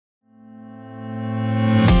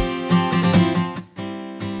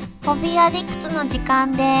Hobby Addicts の時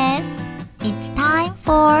間です。It's time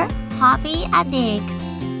for Hobby Addicts.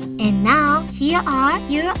 And now, here are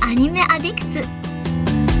your anime addicts.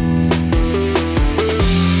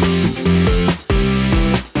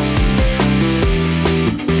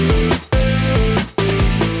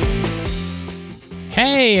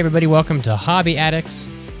 Hey everybody, welcome to Hobby Addicts.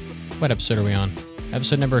 What episode are we on?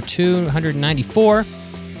 Episode number 294.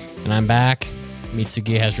 And I'm back.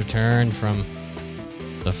 Mitsugi has returned from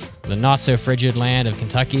the not-so-frigid land of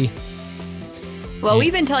Kentucky. Well,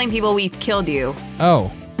 we've been telling people we've killed you.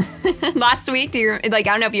 Oh. Last week, I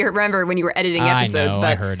don't know if you remember when you were editing episodes. I but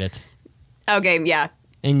I heard it. Okay, yeah.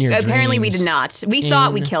 In your Apparently dreams, we did not. We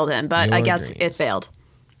thought we killed him, but I guess it failed.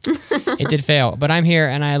 It did fail, but I'm here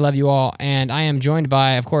and I love you all. And I am joined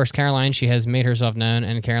by, of course, Caroline. She has made herself known.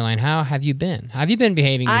 And Caroline, how have you been? Have you been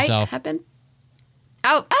behaving yourself? I have been.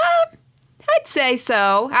 I'd say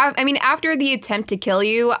so. I mean, after the attempt to kill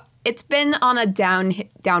you, it's been on a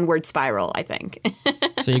downward spiral, I think.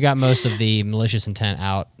 So you got most of the malicious intent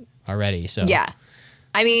out already. So yeah.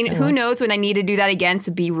 I mean, who knows when I need to do that again,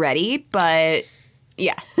 so be ready. But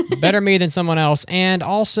yeah. Better me than someone else. And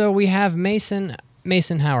also we have Mason.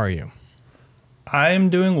 Mason, how are you? I'm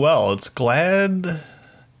doing well. I'm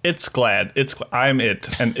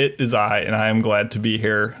it, and it is I, and I am glad to be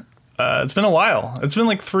here. It's been a while. It's been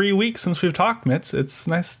like 3 weeks since we've talked, Mitz. It's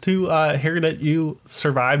nice to hear that you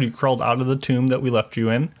survived. You crawled out of the tomb that we left you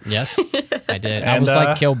in. Yes, I did. I was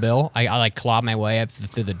like Kill Bill. I like clawed my way up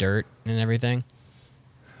through the dirt and everything.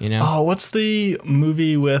 You know? Oh, what's the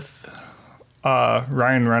movie with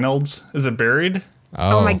Ryan Reynolds? Is it Buried?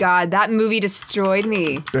 Oh my God, that movie destroyed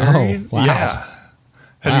me. Buried? Oh, wow. Yeah.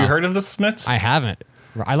 Have you heard of this, Mitz? I haven't.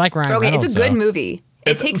 I like Ryan Reynolds. It's a good movie.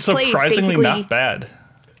 It takes place surprisingly basically not bad.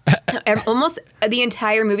 Almost the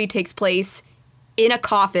entire movie takes place in a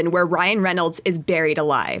coffin where Ryan Reynolds is buried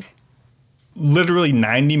alive. Literally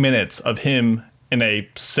 90 minutes of him in a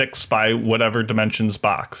 6 by whatever dimensions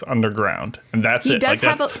box underground. And that's it.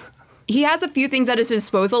 He has a few things at his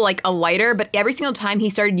disposal, like a lighter, but every single time he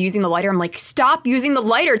started using the lighter, I'm like, stop using the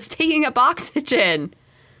lighter. It's taking up oxygen.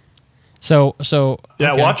 So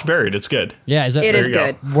yeah, okay. Watch Buried. It's good. Yeah, it is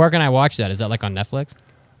good. Where can I watch that? Is that like on Netflix?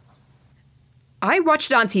 I watched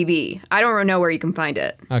it on TV. I don't know where you can find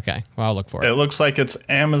it. Okay, well, I'll look for it. It looks like it's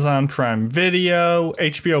Amazon Prime Video,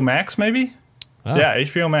 HBO Max, maybe? Oh. Yeah,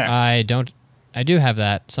 HBO Max. I do have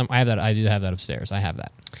that. I do have that upstairs. I have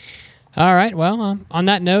that. All right. Well, on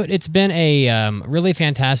that note, it's been a really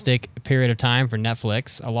fantastic period of time for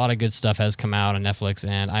Netflix. A lot of good stuff has come out on Netflix,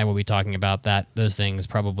 and I will be talking about those things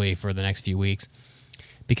probably for the next few weeks.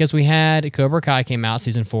 Because we had Cobra Kai came out,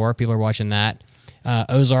 season 4. People are watching that.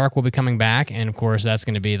 Ozark will be coming back, and of course, that's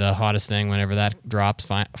going to be the hottest thing whenever that drops.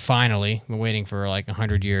 Finally, we're waiting for like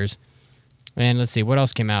 100 years. And let's see, what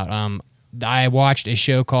else came out? I watched a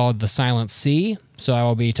show called The Silent Sea, so I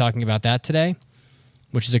will be talking about that today,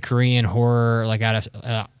 which is a Korean horror, like out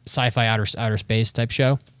of sci-fi outer space type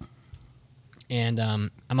show. And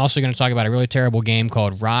I'm also going to talk about a really terrible game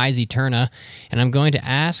called Rise Eterna, and I'm going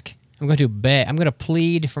to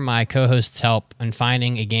plead for my co-host's help in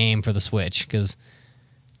finding a game for the Switch, because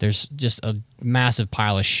there's just a massive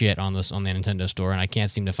pile of shit on the Nintendo store, and I can't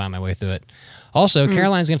seem to find my way through it. Also,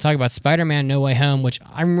 Caroline's going to talk about Spider-Man No Way Home, which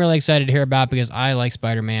I'm really excited to hear about because I like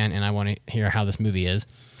Spider-Man, and I want to hear how this movie is.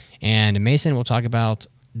 And Mason will talk about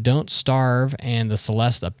Don't Starve and the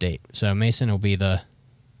Celeste update. So Mason will be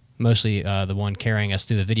mostly the one carrying us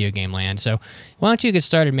through the video game land. So why don't you get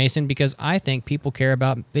started, Mason, because I think people care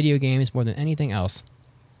about video games more than anything else.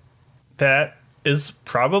 That is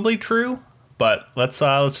probably true, but let's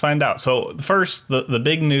find out. So first, the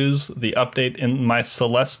big news, the update in my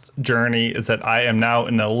Celeste journey is that I am now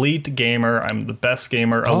an elite gamer. I'm the best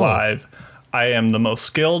gamer alive. I am the most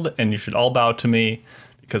skilled, and you should all bow to me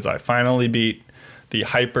because I finally beat the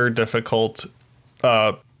hyper difficult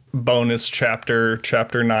bonus chapter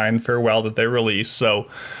 9 farewell that they released. So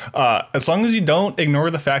as long as you don't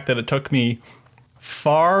ignore the fact that it took me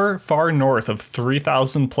far north of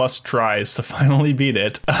 3,000 plus tries to finally beat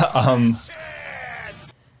it,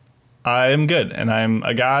 I am good, and I'm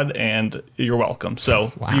a god, and you're welcome.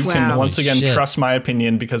 So you can once again trust my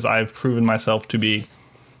opinion because I've proven myself to be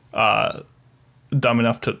dumb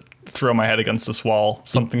enough to throw my head against this wall.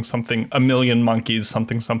 Something, a million monkeys,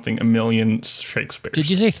 something, a million Shakespeares. Did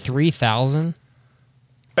you say 3,000?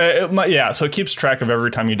 Yeah, so it keeps track of every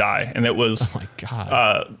time you die, and it was... Oh my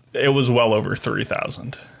God. It was well over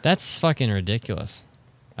 3,000. That's fucking ridiculous.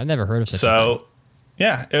 I've never heard of such a thing.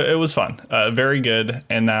 Yeah, it was fun. Very good,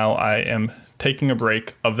 and now I am taking a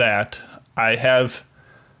break of that. I have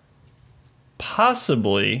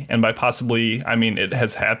possibly, and by possibly, I mean it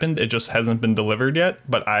has happened, it just hasn't been delivered yet,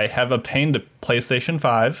 but I have obtained a PlayStation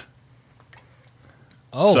 5.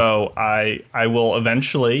 Oh. So I will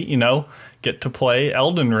eventually, get to play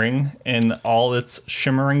Elden Ring in all its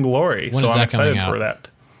shimmering glory. When so is I'm that coming excited out? for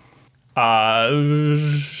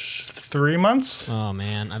that. 3 months? Oh,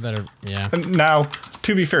 man. I better, yeah. Now,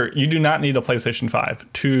 to be fair, you do not need a PlayStation 5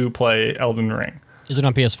 to play Elden Ring. Is it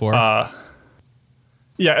on PS4?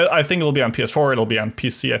 Yeah, I think it'll be on PS4. It'll be on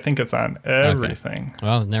PC. I think it's on everything.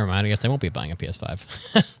 Well, never mind. I guess I won't be buying a PS5.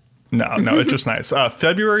 No, it's just nice.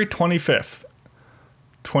 February 25th,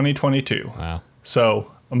 2022. Wow.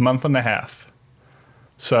 So a month and a half.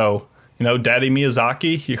 So, Daddy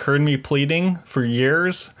Miyazaki, he heard me pleading for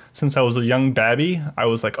years since I was a young babby. I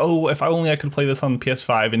was like, oh, if only I could play this on the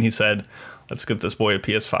PS5. And he said, let's get this boy a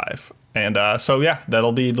PS5. And so, yeah,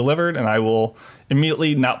 that'll be delivered. And I will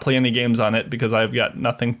immediately not play any games on it because I've got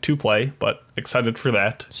nothing to play, but excited for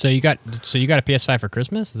that. So you got a PS5 for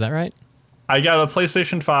Christmas? Is that right? I got a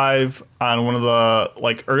PlayStation 5 on one of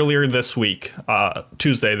the, earlier this week,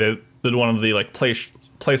 Tuesday. They did one of the,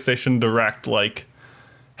 PlayStation Direct,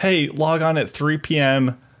 hey, log on at 3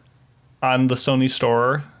 p.m. on the Sony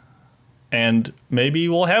store, and maybe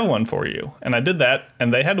we'll have one for you. And I did that,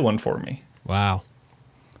 and they had one for me. Wow.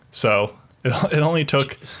 So it only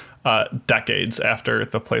took decades after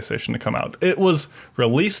the PlayStation to come out. It was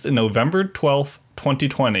released in November 12th,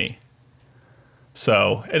 2020.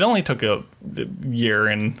 So it only took a year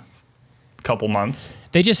and a couple months.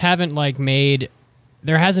 They just haven't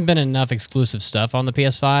there hasn't been enough exclusive stuff on the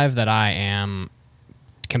PS5 that I am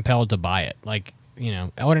compelled to buy it.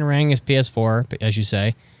 Elden Ring is PS4, as you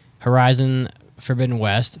say. Horizon Forbidden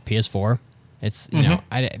West, PS4. It's,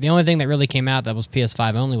 the only thing that really came out that was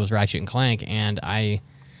PS5 only was Ratchet and Clank, and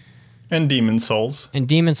Demon's Souls. And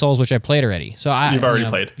Demon's Souls, which I played already. So You've already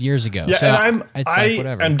played years ago. Yeah, so and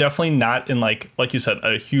whatever. I'm definitely not in like you said,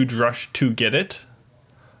 a huge rush to get it.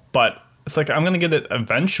 But it's I'm gonna get it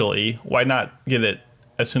eventually. Why not get it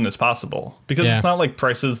as soon as possible? Because it's not like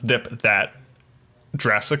prices dip that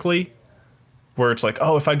drastically. Where it's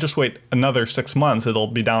oh, if I just wait another 6 months, it'll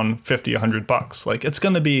be down $50, $100. It's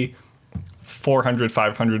gonna be $400,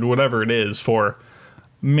 $500, whatever it is for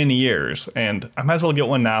many years, and I might as well get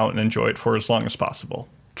one now and enjoy it for as long as possible.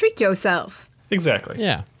 Treat yourself. Exactly.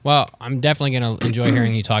 Yeah. Well, I'm definitely going to enjoy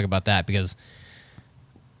hearing you talk about that because,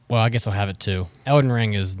 well, I guess I'll have it too. Elden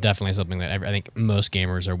Ring is definitely something that I think most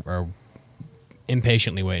gamers are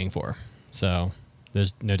impatiently waiting for. So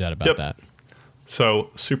there's no doubt about that.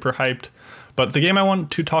 So super hyped. But the game I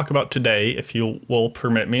want to talk about today, if you will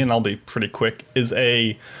permit me, and I'll be pretty quick, is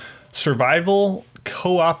a survival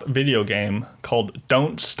co-op video game called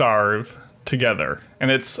Don't Starve Together.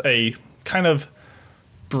 And it's a kind of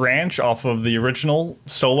branch off of the original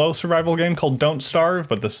solo survival game called Don't Starve,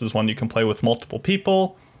 but this is one you can play with multiple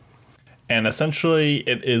people. And essentially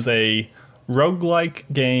it is a roguelike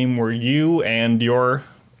game where you and your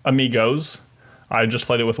amigos, I just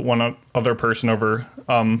played it with one other person over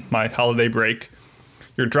my holiday break,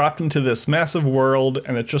 you're dropped into this massive world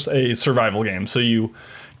and it's just a survival game. So you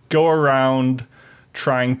go around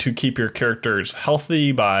trying to keep your characters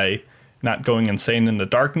healthy by not going insane in the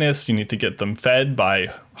darkness. You need to get them fed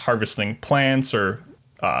by harvesting plants or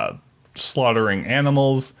slaughtering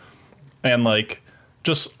animals, and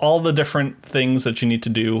just all the different things that you need to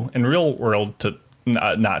do in real world to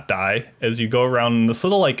not die as you go around in this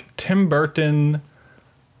little Tim Burton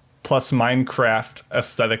plus Minecraft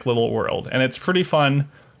aesthetic little world. And it's pretty fun.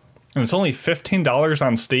 And it's only $15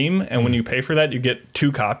 on Steam, and when you pay for that, you get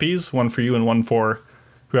 2 copies, one for you and one for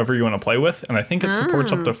whoever you want to play with. And I think it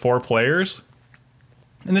supports up to 4 players.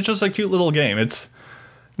 And it's just a cute little game. It's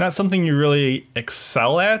not something you really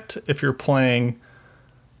excel at if you're playing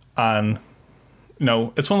on,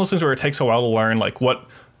 it's one of those things where it takes a while to learn, what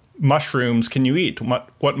mushrooms can you eat?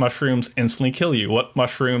 What mushrooms instantly kill you? What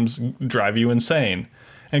mushrooms drive you insane?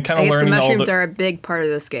 And kind of learning the all mushrooms are a big part of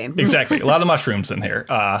this game. Exactly. A lot of mushrooms in here.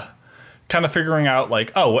 Kind of figuring out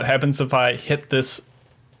what happens if I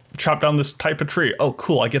chop down this type of tree? Oh,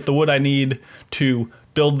 cool. I get the wood I need to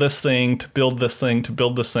build this thing, to build this thing, to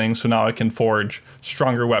build this thing. So now I can forge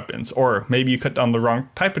stronger weapons. Or maybe you cut down the wrong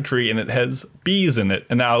type of tree and it has bees in it.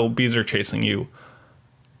 And now bees are chasing you.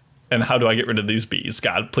 And how do I get rid of these bees?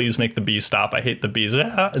 God, please make the bees stop. I hate the bees.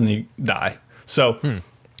 And you die. So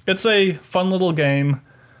it's a fun little game.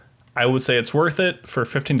 I would say it's worth it for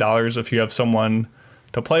 $15 if you have someone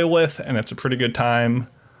to play with, and it's a pretty good time.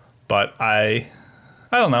 But I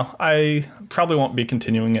don't know. I probably won't be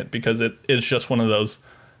continuing it because it is just one of those,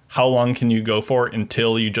 how long can you go for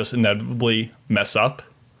until you just inevitably mess up?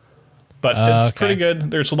 But it's pretty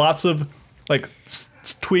good. There's lots of like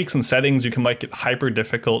tweaks and settings. You can make it hyper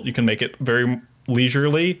difficult. You can make it very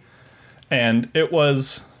leisurely. And it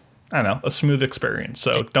was, I don't know, a smooth experience.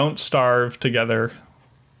 So Don't Starve together,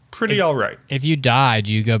 pretty all right. If you die,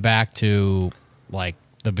 do you go back to like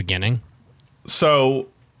the beginning? So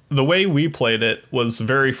the way we played it was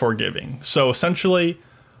very forgiving. So essentially,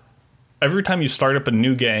 every time you start up a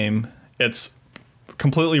new game, it's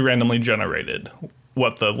completely randomly generated.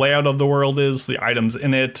 What the layout of the world is, the items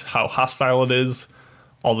in it, how hostile it is,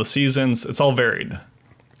 all the seasons, it's all varied.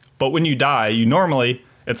 But when you die,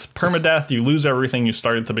 it's permadeath, you lose everything you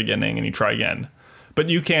start at the beginning and you try again. But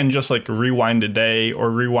you can just like rewind a day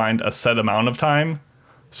or rewind a set amount of time.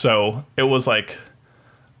 So it was like,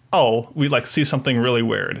 oh, we like see something really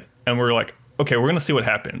weird. And we're like, okay, we're going to see what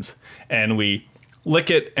happens. And we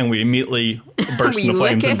lick it and we immediately burst into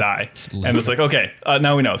flames and die. And it's like, okay,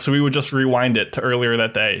 now we know. So we would just rewind it to earlier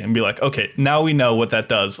that day and be like, okay, now we know what that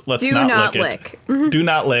does. Let's not lick it. Mm-hmm. Do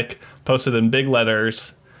not lick. Post it in big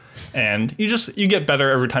letters. And you get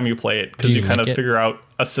better every time you play it because you kind of figure out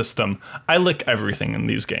a system. I lick everything in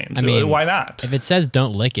these games. I mean, why not? If it says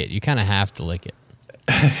don't lick it, you kind of have to lick it.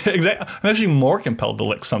 Exactly. I'm actually more compelled to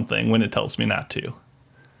lick something when it tells me not to.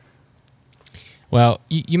 Well,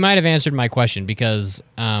 you might have answered my question because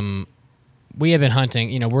we have been hunting.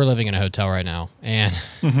 You know, we're living in a hotel right now, and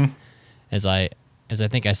as I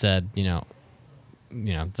think I said, I've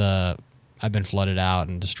been flooded out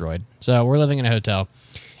and destroyed. So we're living in a hotel,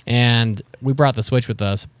 and we brought the Switch with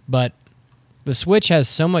us, but the Switch has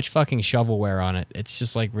so much fucking shovelware on it. It's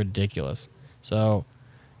just like ridiculous. So,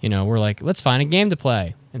 we're like, let's find a game to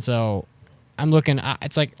play, and so I'm looking.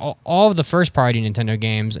 It's like all of the first-party Nintendo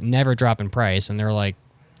games never drop in price, and they're like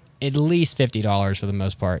at least $50 for the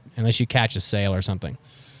most part, unless you catch a sale or something.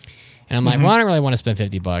 And I'm like, well, I don't really want to spend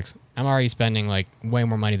 $50. I'm already spending like way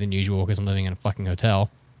more money than usual because I'm living in a fucking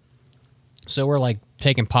hotel. So we're like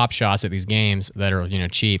taking pop shots at these games that are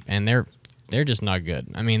cheap, and they're just not good.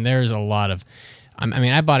 I mean, there's a lot of.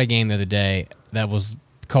 I bought a game the other day that was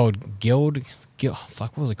called Guild.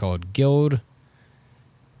 What was it called? Grand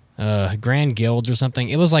Guilds or something.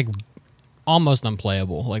 It was like almost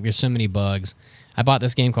unplayable. Like there's so many bugs. I bought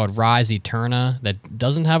this game called Rise Eterna that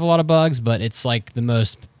doesn't have a lot of bugs, but it's like the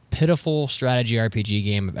most pitiful strategy RPG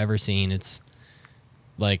game I've ever seen. It's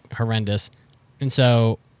like horrendous. And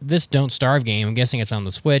so this Don't Starve game, I'm guessing it's on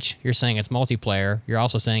the Switch. You're saying it's multiplayer. You're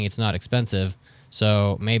also saying it's not expensive.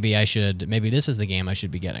 So maybe this is the game I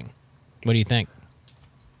should be getting. What do you think?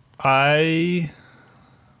 I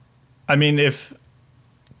mean, if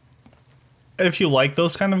you like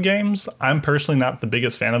those kind of games, I'm personally not the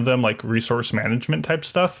biggest fan of them, like resource management type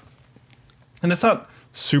stuff. And it's not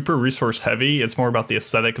super resource heavy. It's more about the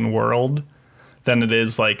aesthetic and world than it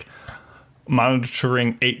is like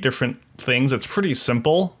monitoring 8 different things. It's pretty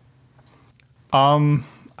simple. I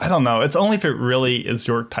don't know. It's only if it really is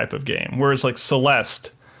your type of game. Whereas like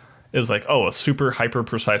Celeste is like, oh, a super hyper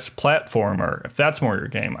precise platformer. If that's more your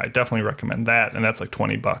game, I definitely recommend that. And that's like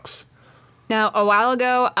 $20. Now, a while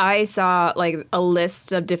ago, I saw like a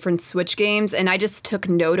list of different Switch games, and I just took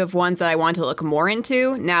note of ones that I want to look more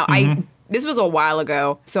into. Now, this was a while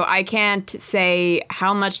ago, so I can't say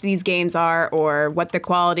how much these games are or what the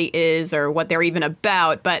quality is or what they're even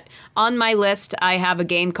about. But on my list, I have a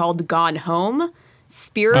game called Gone Home,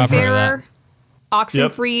 Spiritfarer,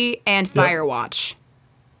 Oxenfree, and Firewatch.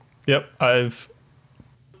 Yep, I've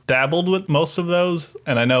dabbled with most of those,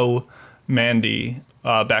 and I know Mandy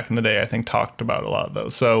back in the day, I think, talked about a lot of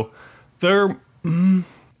those. So they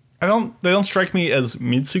don't strike me as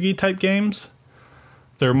Mitsugi type games.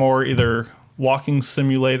 They're more either walking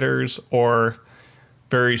simulators or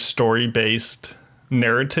very story based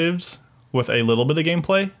narratives with a little bit of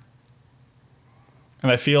gameplay.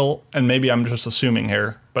 And I feel, and maybe I'm just assuming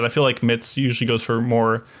here, but I feel like Mitz usually goes for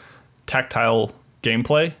more tactile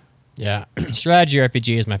gameplay. Yeah, strategy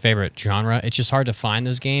RPG is my favorite genre. It's just hard to find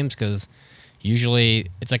those games because usually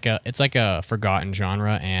it's like a forgotten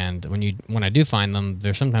genre, and when I do find them,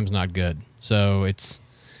 they're sometimes not good. So it's.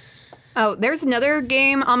 Oh, there's another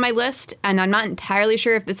game on my list, and I'm not entirely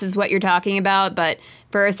sure if this is what you're talking about, but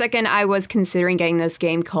for a second I was considering getting this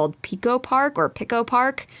game called Pico Park.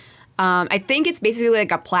 I think it's basically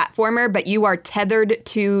like a platformer, but you are tethered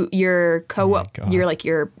to your fellow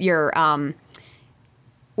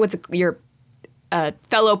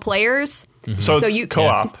players. Mm-hmm. So it's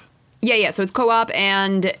co-op. Yeah. So it's co-op,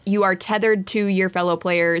 and you are tethered to your fellow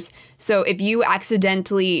players. So if you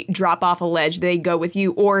accidentally drop off a ledge, they go with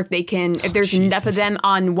you, or if there's enough of them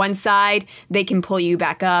on one side, they can pull you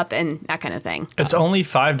back up and that kind of thing. It's only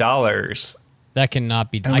 $5. That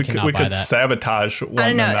cannot be. And I cannot we buy could that. sabotage one I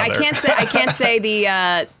don't know. another. I can't say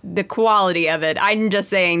the quality of it. I'm just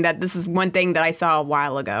saying that this is one thing that I saw a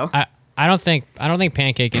while ago. I don't think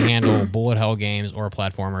Pancake can handle bullet hell games or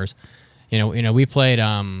platformers. You know, we played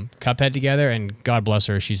Cuphead together, and God bless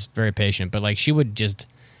her, she's very patient. But like, she would just,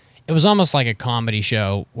 it was almost like a comedy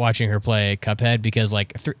show watching her play Cuphead, because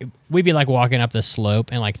like we'd be like walking up this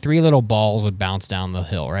slope, and like 3 little balls would bounce down the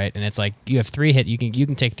hill, right? And it's like you have 3 hit, you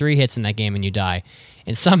can take 3 hits in that game and you die,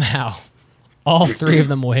 and somehow all 3 of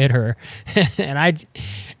them will hit her, and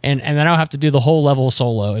then I'll have to do the whole level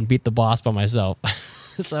solo and beat the boss by myself.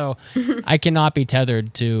 So I cannot be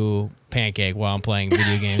tethered to Pancake while I'm playing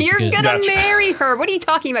video games. You're because gonna marry her. What are you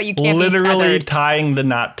talking about? You can't be Literally tethered. tying the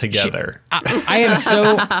knot together. I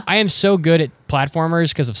am so good at platformers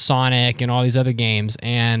because of Sonic and all these other games,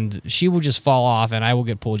 and she will just fall off, and I will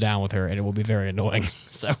get pulled down with her, and it will be very annoying.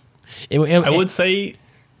 So I would say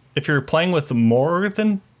if you're playing with more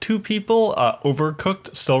than 2 people,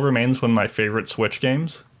 Overcooked still remains one of my favorite Switch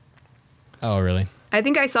games. Oh, really? I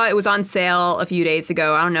think I saw it was on sale a few days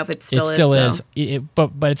ago. I don't know if it still is. But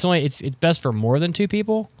it's best for more than 2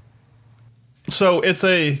 people. So it's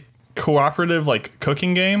a cooperative like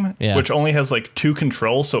cooking game, Yeah. which only has like 2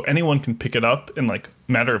 controls, so anyone can pick it up in like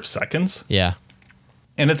a matter of seconds. Yeah.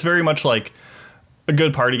 And it's very much like a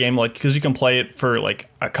good party game, like because you can play it for like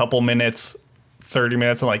a couple minutes, 30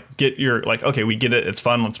 minutes, and like get your like, okay, we get it, it's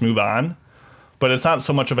fun, let's move on. But it's not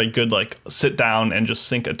so much of a good like sit down and just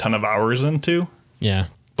sink a ton of hours into. Yeah.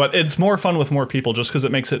 But it's more fun with more people just because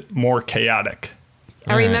it makes it more chaotic.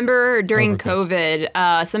 I remember during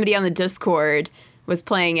COVID, somebody on the Discord was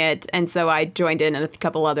playing it, and so I joined in and a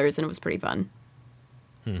couple others, and it was pretty fun.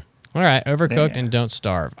 All right, Overcooked Yeah. and Don't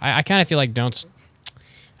Starve. I kind of feel like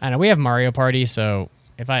I know we have Mario Party, so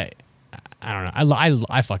if I don't know,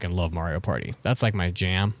 I fucking love Mario Party. That's like my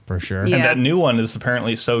jam for sure. Yeah. And that new one is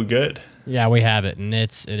apparently so good. Yeah, we have it, and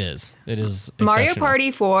it is Mario exceptional.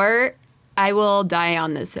 Party 4, I will die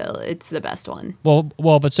on this hill. It's the best one. Well,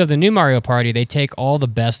 but so the new Mario Party, they take all the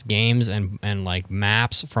best games and like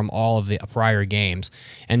maps from all of the prior games,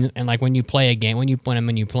 and like when you play a game, when you're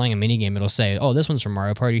playing a mini game, it'll say, oh, this one's from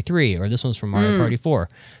Mario Party 3 or this one's from Mario Party 4.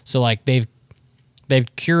 So like they've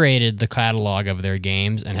curated the catalog of their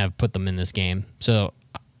games and have put them in this game. So,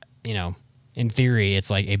 you know, in theory, it's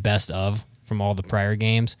like a best of from all the prior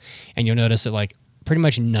games, and you'll notice that like pretty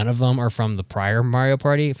much none of them are from the prior Mario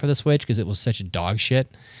Party for the Switch because it was such a dog shit.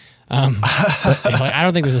 But, like, I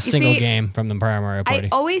don't think there's a single game from the prior Mario Party. I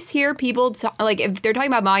always hear people like if they're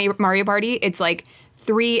talking about Mario Party, it's like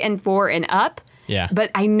 3 and 4 and up. Yeah.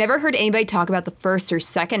 But I never heard anybody talk about the first or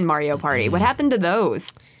second Mario Party. What happened to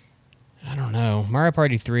those? I don't know. Mario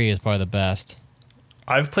Party 3 is probably the best.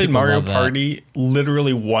 I've played People Mario love that. Party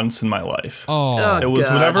literally once in my life. Oh, It was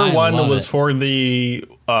God. whatever I one love was it. for the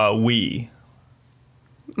Wii.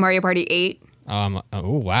 Mario Party 8? oh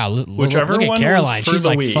wow! Whichever look at one Caroline. was for She's the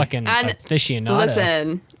like Wii. fucking And aficionado.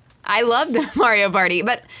 Listen, I loved Mario Party,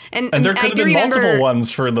 but and And there I could have do been remember, multiple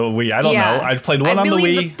ones for the Wii. I don't know. I played one on the I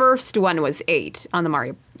believe Wii. the first one was 8 on the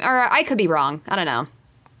Mario. Or I could be wrong. I don't know.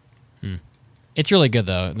 It's really good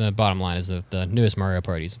though. The bottom line is that the newest Mario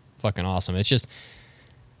Party is fucking awesome. It's just,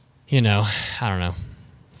 you know, I don't know.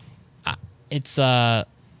 It's not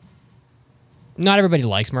everybody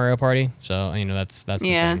likes Mario Party, so you know that's the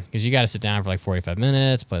Yeah. thing, because you got to sit down for like 45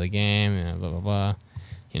 minutes, play the game, you know, blah blah blah,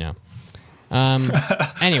 you know.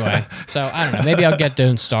 Anyway, so I don't know. Maybe I'll get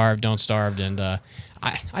Don't Starved, and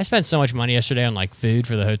I spent so much money yesterday on like food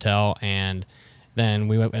for the hotel, and then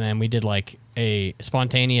we did like a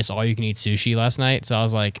spontaneous all-you-can-eat sushi last night. So I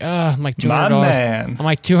was like, I'm like $200. My man. I'm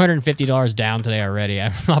like $250 down today already.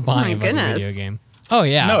 I'm not buying a fucking goodness. video game. Oh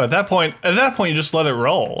yeah. No, at that point, you just let it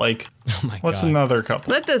roll. Like, Oh my what's god. another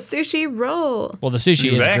couple? Let the sushi roll. Well, the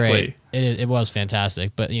sushi Exactly. is great. It was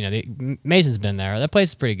fantastic, but you know, Mason's been there. That place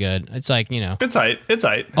is pretty good. It's like, you know. It's aight. It's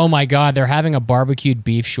aight. Oh my God, they're having a barbecued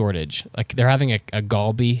beef shortage. Like they're having a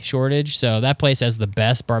galbi shortage. So that place has the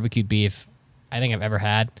best barbecued beef I think I've ever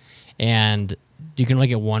had, and you can only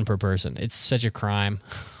get one per person. It's such a crime.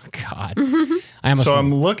 God, So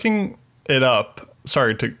I'm looking it up.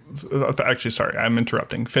 Sorry, I'm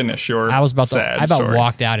interrupting. Finish your I was about to. sad I about story.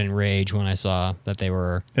 walked out in rage when I saw that they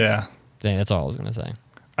were. Yeah. That's all I was gonna say.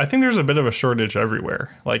 I think there's a bit of a shortage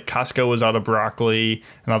everywhere. Like Costco was out of broccoli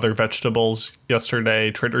and other vegetables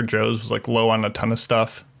yesterday. Trader Joe's was like low on a ton of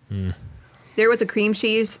stuff. There was a cream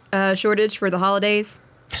cheese shortage for the holidays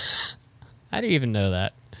I didn't even know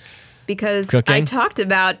that. because Cooking? I talked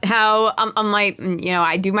about how on my,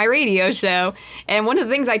 I do my radio show, and one of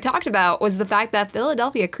the things I talked about was the fact that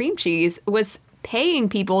Philadelphia cream cheese was paying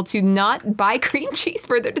people to not buy cream cheese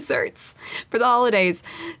for their desserts for the holidays.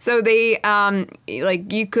 So they,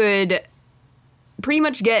 you could pretty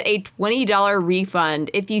much get a $20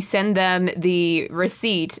 refund if you send them the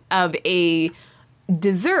receipt of a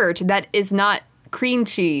dessert that is not cream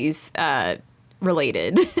cheese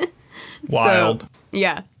related. Wild. So,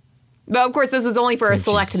 yeah. But of course, this was only for Cream a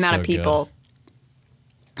select cheese is amount so of people.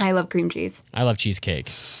 I love cream cheese. I love cheesecake.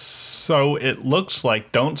 So it looks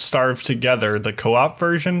like Don't Starve Together, the co-op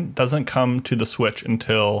version, doesn't come to the Switch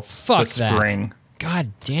until Fuck the that. spring.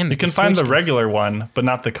 God damn it. You can find the regular one, but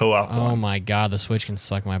not the co-op Oh one. my god, the Switch can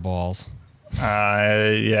suck my balls.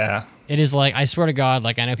 Yeah. It is like, I swear to God,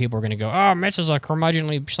 like, I know people are going to go, oh, Mitch is a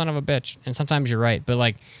curmudgeonly son of a bitch. And sometimes you're right. But,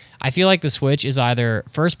 like, I feel like the Switch is either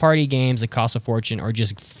first-party games that cost a fortune or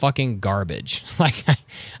just fucking garbage. Like,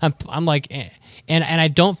 I'm like, and I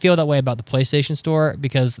don't feel that way about the PlayStation Store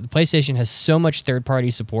because the PlayStation has so much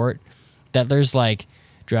third-party support that there's, like,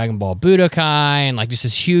 Dragon Ball Budokai and, like, just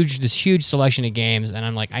this huge selection of games. And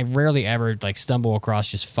I'm like, I rarely ever, like, stumble across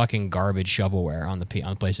just fucking garbage shovelware on the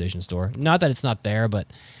PlayStation Store. Not that it's not there, but...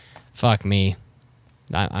 Fuck me.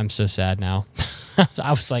 I'm so sad now.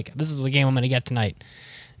 I was like, this is the game I'm going to get tonight.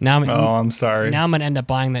 Now I'm sorry. Now I'm going to end up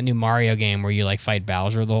buying that new Mario game where you like fight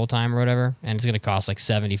Bowser the whole time or whatever. And it's going to cost like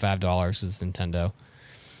 $75 because it's Nintendo.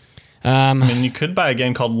 I mean, you could buy a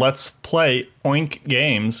game called Let's Play Oink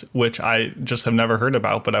Games, which I just have never heard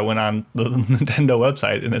about, but I went on the Nintendo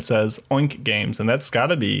website and it says Oink Games, and that's got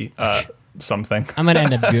to be something. I'm going to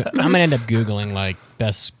end up Googling like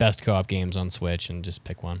best co-op games on Switch and just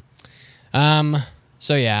pick one.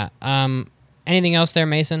 So yeah. Anything else there,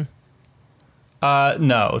 Mason?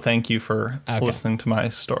 No, thank you for Okay. listening to my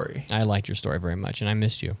story. I liked your story very much, and I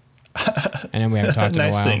missed you. And then we haven't talked in a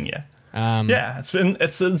Nice while. thing, yeah. Yeah,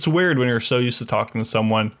 it's weird when you're so used to talking to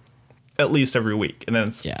someone at least every week, and then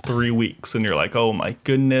it's 3 weeks, and you're like, oh my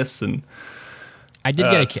goodness, and I did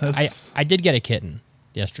I did get a kitten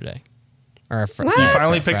yesterday. Or so you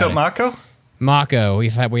finally picked up Mako? Mako.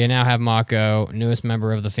 We now have Mako, newest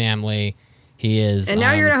member of the family. He is. And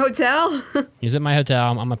now you're in a hotel? He's at my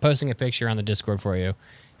hotel. I'm posting a picture on the Discord for you.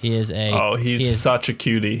 He is a. Oh, he's such a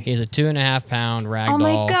cutie. He's a 2.5 pound ragdoll. Oh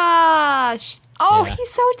my gosh. Oh, Yeah. he's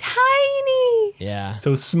so tiny. Yeah.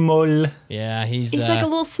 So small. Yeah, he's like a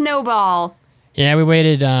little snowball. Yeah, we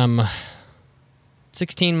waited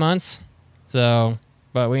 16 months. So,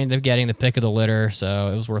 but we ended up getting the pick of the litter, so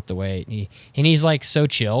it was worth the wait. He's like so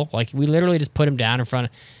chill. Like we literally just put him down in front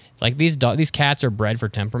of, like these cats are bred for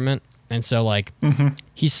temperament, and so like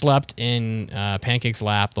he slept in Pancake's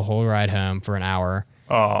lap the whole ride home for an hour.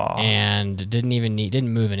 Aww. And didn't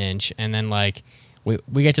move an inch. And then like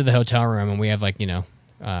we get to the hotel room and we have like,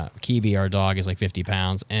 Kibi, our dog, is like 50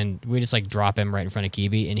 pounds, and we just like drop him right in front of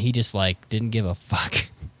Kibi, and he just like didn't give a fuck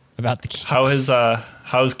about the Kibi.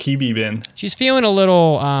 How's Kibi been? She's feeling a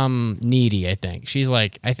little needy, I think. She's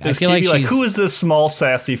like I feel Kibi like she's who is this small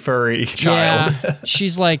sassy furry child? Yeah,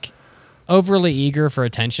 she's like overly eager for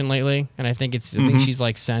attention lately, and I think I think she's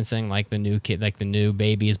like sensing like the new kid, like the new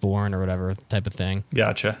baby is born or whatever type of thing.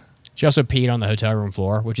 Gotcha. She also peed on the hotel room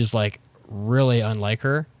floor, which is like really unlike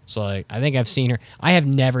her. So like I think I've seen her. I have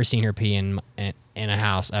never seen her pee in a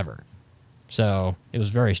house ever. So it was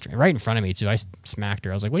very strange. Right in front of me too. I smacked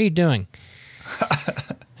her. I was like, "What are you doing?"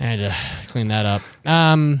 I had to clean that up.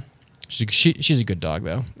 She's a good dog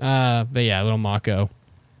though. But yeah, little Mako,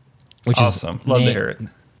 which awesome. is Love to hear it.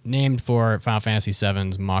 Named for Final Fantasy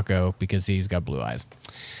VII's Mako because he's got blue eyes.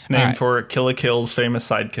 Named for Kill la Kill's famous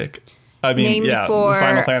sidekick. I mean, Named for-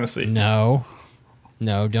 Final Fantasy. No,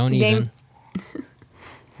 don't even.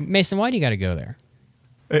 Mason, why do you got to go there?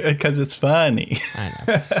 Because it's funny. I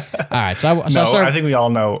know. All right, so I think we all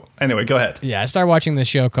know. Anyway, go ahead. Yeah, I started watching this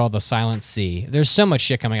show called The Silent Sea. There's so much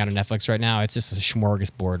shit coming out of Netflix right now. It's just a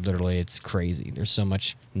smorgasbord, literally. It's crazy. There's so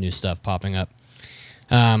much new stuff popping up.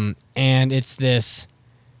 And it's this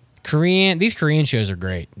Korean. These Korean shows are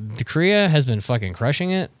great. The Korea has been fucking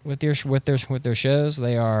crushing it with their shows.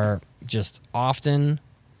 They are just often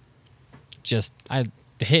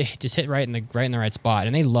hit right in the right spot,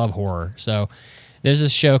 and they love horror. So there's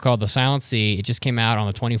this show called The Silent Sea. It just came out on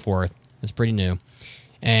the 24th. It's pretty new.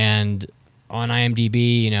 And on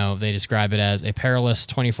IMDb, they describe it as a perilous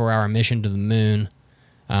 24-hour mission to the moon.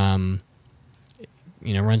 Runs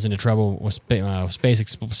into trouble with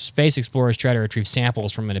space explorers try to retrieve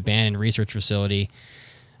samples from an abandoned research facility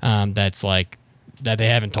that they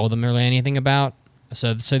haven't told them really anything about.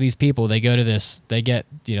 So these people, they go to this, they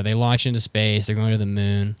launch into space. They're going to the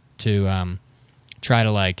moon to try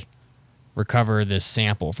to recover this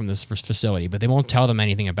sample from this facility, but they won't tell them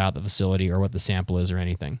anything about the facility or what the sample is or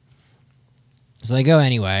anything. So they go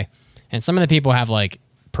anyway, and some of the people have like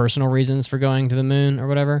personal reasons for going to the moon or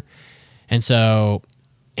whatever, and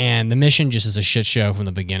the mission just is a shit show from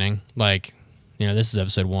the beginning. Like, you know, this is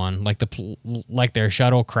episode 1. Like their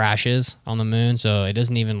shuttle crashes on the moon, so it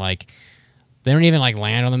doesn't even like they don't even like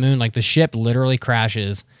land on the moon. Like the ship literally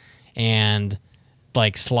crashes and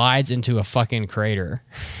like slides into a fucking crater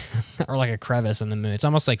or like a crevice in the moon. It's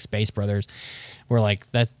almost like Space Brothers, where like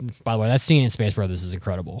that's, by the way, that scene in Space Brothers is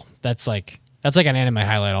incredible. That's like an anime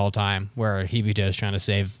highlight all the time, where Hibito is trying to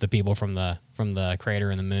save the people from the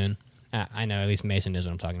crater in the moon. I know, at least Mason knows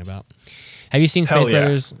what I'm talking about. Have you seen Space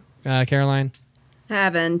Brothers, Caroline?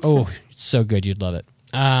 Haven't. Oh, it's so good, you'd love it.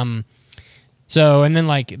 So, and then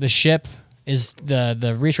like the ship is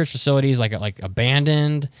the research facility is like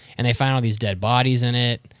abandoned, and they find all these dead bodies in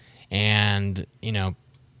it, and you know,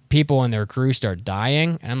 people in their crew start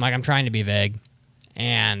dying, and I'm trying to be vague,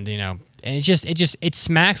 and you know, and it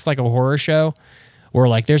smacks like a horror show, where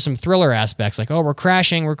like there's some thriller aspects, like, oh, we're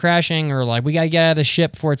crashing, or like we gotta get out of the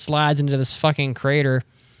ship before it slides into this fucking crater,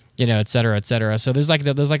 you know, et cetera, et cetera. So there's like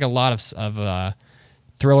a lot of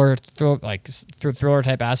thriller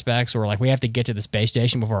type aspects, or like we have to get to the space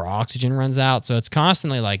station before our oxygen runs out. So it's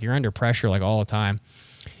constantly like you're under pressure like all the time,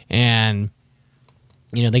 and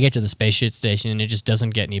you know, they get to the space station and it just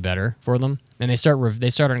doesn't get any better for them, and they start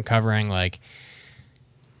uncovering like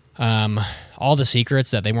all the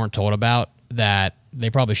secrets that they weren't told about, that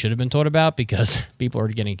they probably should have been told about, because people are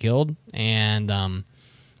getting killed, and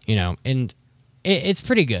you know, and it's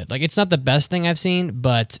pretty good. Like, it's not the best thing I've seen,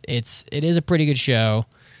 but it is a pretty good show.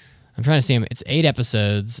 I'm trying to see. It's 8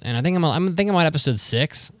 episodes, and I'm on episode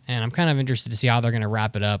 6, and I'm kind of interested to see how they're going to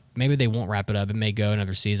wrap it up. Maybe they won't wrap it up. It may go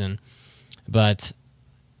another season, but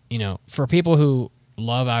you know, for people who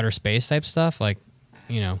love outer space type stuff, like,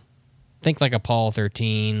 you know, think like Apollo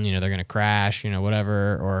 13. You know, they're going to crash. You know,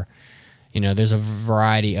 whatever, or you know, there's a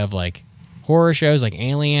variety of like horror shows like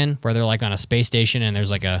Alien, where they're like on a space station and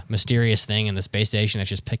there's like a mysterious thing in the space station that's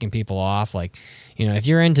just picking people off. Like, you know, if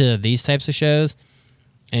you're into these types of shows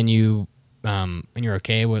and you're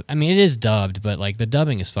okay with, I mean, it is dubbed, but like the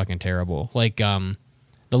dubbing is fucking terrible. Like,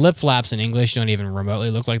 the lip flaps in English don't even remotely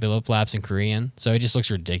look like the lip flaps in Korean. So it just looks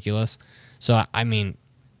ridiculous. So, I mean,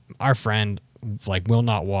 our friend like will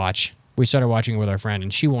not watch. We started watching it with our friend,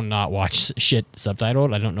 and she will not watch shit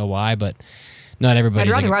subtitled. I don't know why, but not everybody.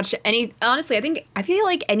 I'd rather watch any. Honestly, I feel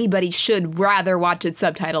like anybody should rather watch it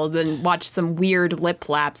subtitled than watch some weird lip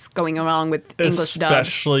flaps going along with English dub.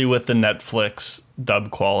 Especially with the Netflix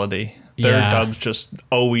dub quality, their dubs just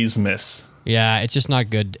always miss. Yeah, it's just not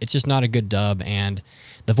good. It's just not a good dub, and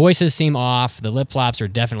the voices seem off. The lip flaps are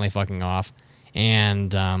definitely fucking off,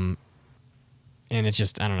 and it's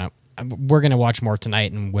just, I don't know. We're gonna watch more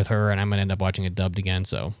tonight, and with her, and I'm gonna end up watching it dubbed again.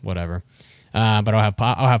 So whatever. But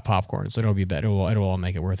I'll have popcorn, so it'll be better. It'll all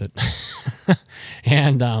make it worth it.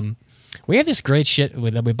 And we have this great shit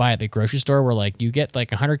that we buy at the grocery store, where like you get like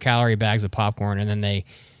 100-calorie bags of popcorn, and then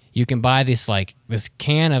you can buy this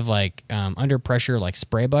can of like under pressure like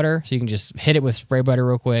spray butter, so you can just hit it with spray butter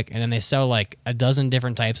real quick, and then they sell like a dozen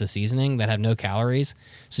different types of seasoning that have no calories,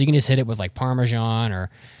 so you can just hit it with like Parmesan or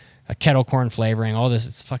a kettle corn flavoring. All this,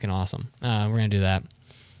 it's fucking awesome. We're gonna do that.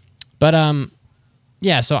 But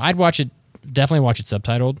yeah, so I'd definitely watch it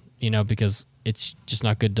subtitled, you know, because it's just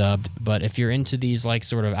not good dubbed. But if you're into these like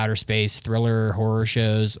sort of outer space thriller horror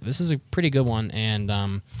shows, this is a pretty good one,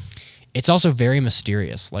 and it's also very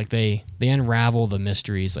mysterious. Like they unravel the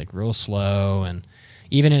mysteries like real slow, and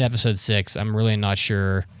even in episode 6, I'm really not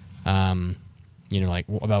sure, you know, like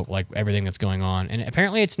about like everything that's going on. And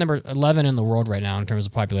apparently it's number 11 in the world right now in terms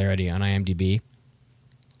of popularity on IMDb.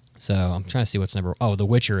 So I'm trying to see what's number. Oh, The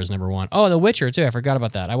Witcher is number 1. Oh, The Witcher too. I forgot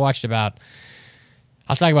about that. I'll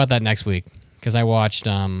talk about that next week, because I watched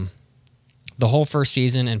the whole first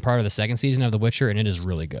season and part of the second season of The Witcher, and it is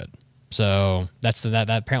really good. So that's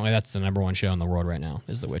apparently that's the number 1 show in the world right now,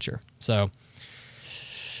 is The Witcher. So,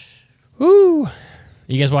 woo!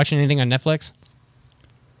 You guys watching anything on Netflix?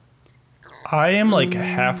 I am like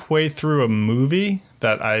halfway through a movie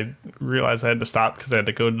that I realized I had to stop because I had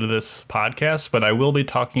to go to this podcast, but I will be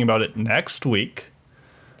talking about it next week.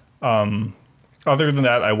 Other than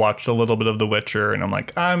that, I watched a little bit of The Witcher, and I'm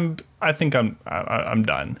like, I think I'm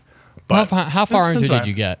done. But how far into did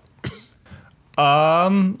you get?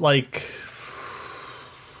 Like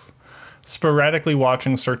sporadically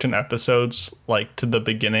watching certain episodes, like to the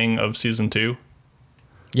beginning of season 2.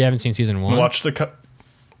 You haven't seen season 1?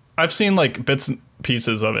 I've seen like bits and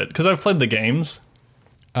pieces of it because I've played the games.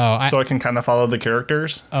 So I can kind of follow the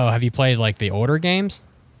characters. Oh, have you played like the older games?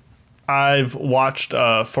 I've watched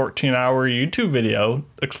a 14-hour YouTube video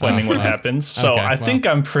explaining what happens, so Okay, I think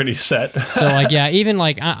I'm pretty set. So like, yeah, even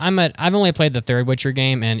like I've only played the third Witcher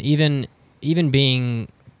game, and even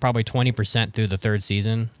being probably 20% through the third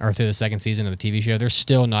season or through the second season of the TV show, they're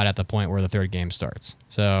still not at the point where the third game starts.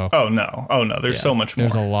 So Oh no, there's so much more.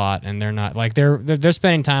 There's a lot, and they're not like they're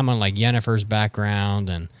spending time on like Yennefer's background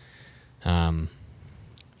and,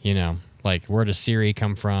 you know, like where does Ciri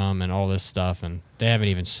come from and all this stuff, and they haven't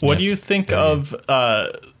even sniffed. What do you think of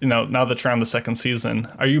now that you're on the second season?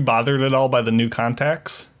 Are you bothered at all by the new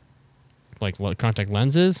contacts? Like contact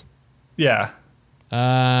lenses? Yeah.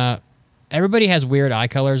 Everybody has weird eye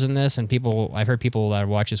colors in this, and I've heard people that I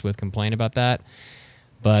watch this with complain about that,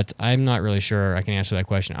 but I'm not really sure I can answer that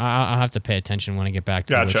question. I'll have to pay attention when I get back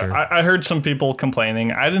to The Gotcha. Witcher. I heard some people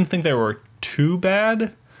complaining. I didn't think they were too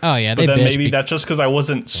bad. Oh yeah, But they then bitch maybe that's just because I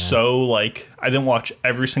wasn't so like I didn't watch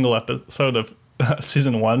every single episode of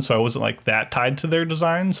season 1, so I wasn't like that tied to their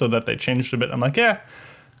design. So that they changed a bit. I'm like, yeah,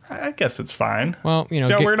 I guess it's fine. Well, you know,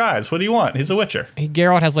 he's got weird eyes. What do you want? He's a Witcher.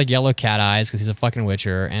 Geralt has like yellow cat eyes because he's a fucking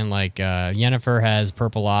Witcher, and like Yennefer has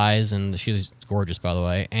purple eyes, and she's gorgeous, by the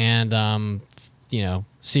way. And you know,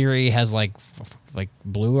 Ciri has like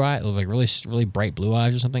blue eyes, like really bright blue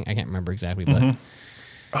eyes or something. I can't remember exactly, but.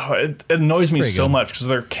 Oh, it annoys me so good. much because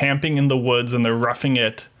they're camping in the woods and they're roughing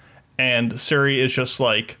it, and Ciri is just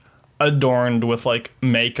like adorned with like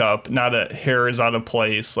makeup. Not a hair is out of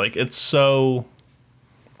place. Like it's so.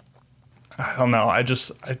 I don't know.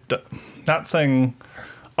 Not saying.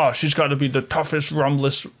 Oh, she's got to be the toughest,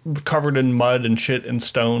 rumblest, covered in mud and shit and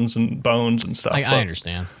stones and bones and stuff. I but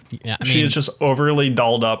understand. Yeah, I she mean, is just overly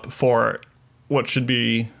dolled up for what should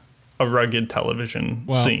be a rugged television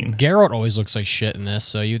scene. Geralt always looks like shit in this,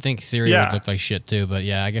 so you'd think Ciri would look like shit too. But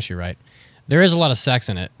yeah, I guess you're right. There is a lot of sex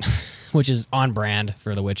in it, which is on brand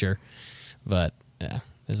for The Witcher. But yeah,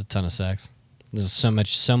 there's a ton of sex. There's so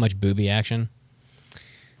much booby action.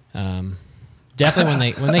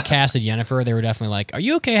 Definitely when they casted Yennefer, they were definitely like, "Are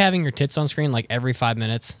you okay having your tits on screen like every 5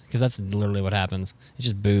 minutes?" Because that's literally what happens. It's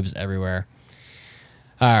just boobs everywhere.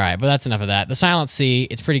 All right, but that's enough of that. The Silent Sea,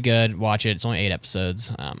 it's pretty good. Watch it. It's only 8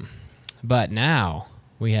 episodes. But now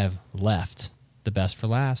we have left the best for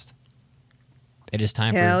last. It is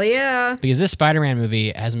time Hell yeah. Because this Spider-Man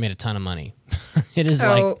movie hasn't made a ton of money. It is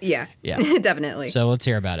yeah, definitely. So let's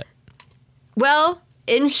hear about it. Well,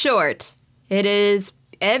 in short, it is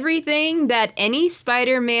everything that any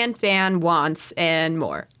Spider-Man fan wants and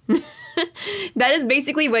more. That is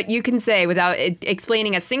basically what you can say without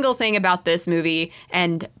explaining a single thing about this movie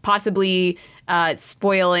and possibly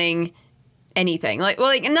spoiling anything. Like,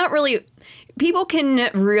 not really. People can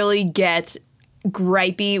really get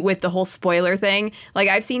gripey with the whole spoiler thing. Like,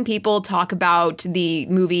 I've seen people talk about the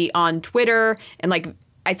movie on Twitter, and like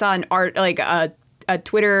I saw an a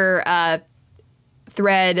Twitter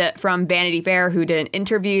thread from Vanity Fair who did an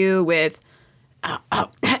interview with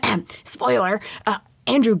spoiler,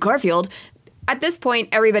 Andrew Garfield. At this point,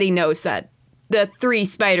 everybody knows that the 3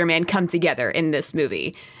 Spider-Man come together in this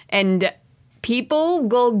movie, and people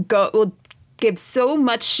will give so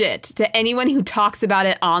much shit to anyone who talks about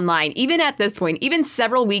it online, even at this point, even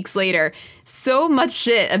several weeks later, so much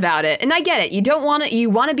shit about it. And I get it. You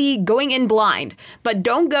want to be going in blind, but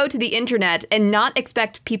don't go to the internet and not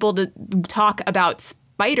expect people to talk about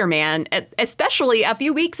Spider-Man, especially a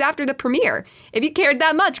few weeks after the premiere. If you cared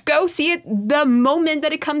that much, go see it the moment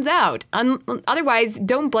that it comes out. Otherwise,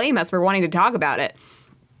 don't blame us for wanting to talk about it.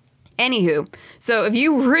 Anywho, so if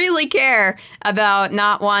you really care about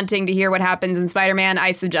not wanting to hear what happens in Spider-Man,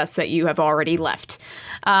 I suggest that you have already left.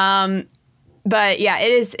 But yeah,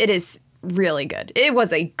 it is really good. It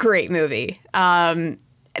was a great movie. I'm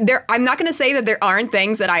not going to say that there aren't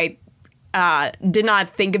things that I did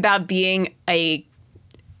not think about being a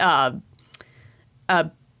con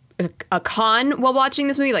while watching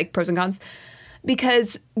this movie, like pros and cons,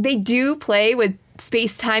 because they do play with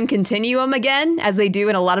space-time continuum again, as they do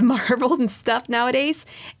in a lot of Marvel and stuff nowadays,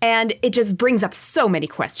 and it just brings up so many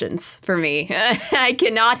questions for me. I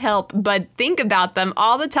cannot help but think about them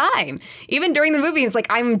all the time. Even during the movie, it's like,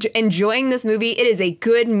 I'm enjoying this movie. It is a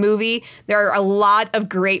good movie. There are a lot of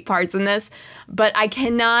great parts in this, but I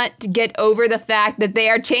cannot get over the fact that they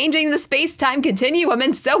are changing the space-time continuum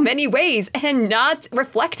in so many ways and not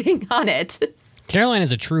reflecting on it. Caroline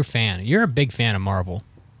is a true fan. You're a big fan of Marvel.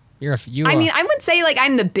 I mean, I would say like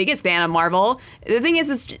I'm the biggest fan of Marvel. The thing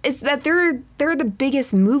is that they're the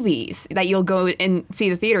biggest movies that you'll go and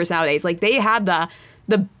see the theaters nowadays. Like they have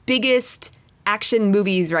the biggest action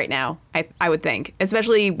movies right now. I would think,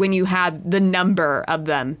 especially when you have the number of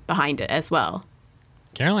them behind it as well.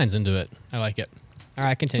 Caroline's into it. I like it. All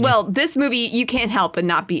right, continue. Well, this movie, you can't help but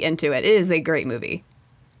not be into it. It is a great movie.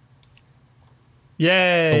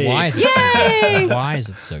 Yay! But why is it so, why is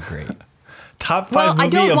it so great? Top 5 Well, I movie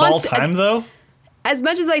don't of want all to- time, though? As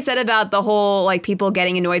much as I said about the whole like people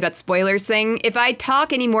getting annoyed about spoilers thing, if I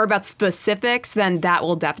talk any more about specifics, then that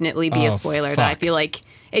will definitely be a Oh, spoiler. That I fuck. feel like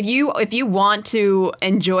if you want to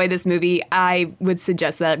enjoy this movie, I would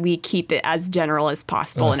suggest that we keep it as general as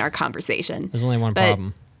possible in our conversation. There's only one But-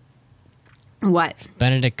 problem. What?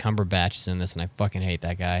 Benedict Cumberbatch is in this, and I fucking hate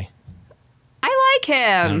that guy. I like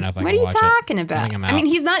him. don't know if I What can are you watch it. talking I about? think I'm I mean,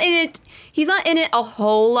 out. he's not in it. He's not in it a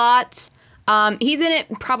whole lot. He's in it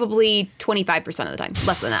probably 25% of the time.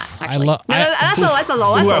 Less than that, actually. lo- No, I- that's a Ooh, I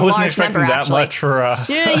large wasn't number, expecting that actually. much for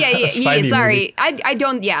Yeah. Spidey Sorry, movie. I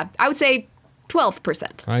don't. Yeah, I would say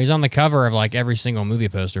 12%. Well, he's on the cover of like every single movie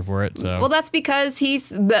poster for it. So Well, that's because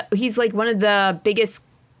he's like one of the biggest.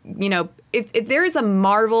 You know, if there is a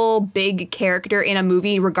Marvel big character in a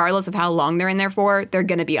movie, regardless of how long they're in there for, they're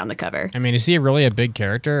gonna be on the cover. I mean, is he really a big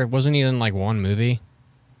character? Wasn't he in like one movie?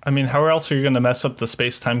 I mean, how else are you going to mess up the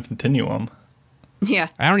space-time continuum? Yeah,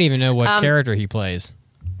 I don't even know what character he plays.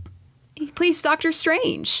 he plays Doctor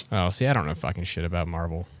Strange. Oh, see, I don't know fucking shit about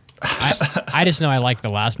Marvel. I just know I like the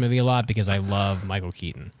last movie a lot because I love Michael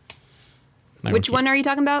Keaton. Which one are you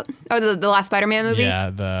talking about? Oh, the last Spider-Man movie?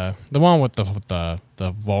 Yeah, the one with the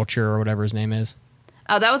vulture or whatever his name is.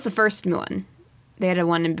 Oh, that was the first one. They had a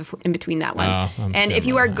one in between that one. Oh, I'm and sorry if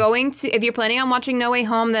you about are that. if you're planning on watching No Way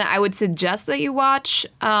Home, then I would suggest that you watch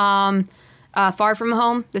Far From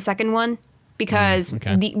Home, the second one, because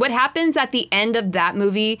okay. what happens at the end of that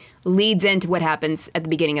movie leads into what happens at the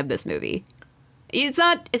beginning of this movie. It's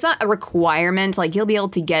not a requirement. Like you'll be able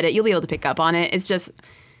to get it. You'll be able to pick up on it. It's just,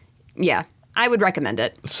 yeah. I would recommend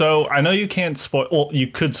it. So I know you can't spoil. Well, you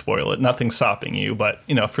could spoil it. Nothing's stopping you. But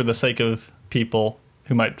for the sake of people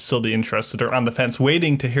who might still be interested or on the fence,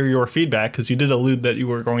 waiting to hear your feedback, because you did allude that you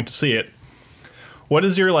were going to see it. What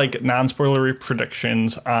is your non-spoilery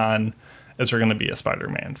predictions on? Is there going to be a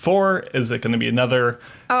Spider-Man 4? Is it going to be another?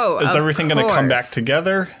 Oh, is of everything going to come back course.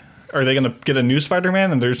 together? Are they going to get a new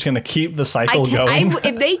Spider-Man and they're just going to keep the cycle going?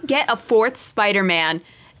 If they get a fourth Spider-Man,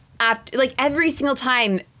 after every single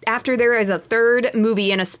time after there is a third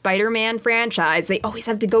movie in a Spider-Man franchise, they always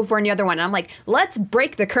have to go for another one. And I'm like, let's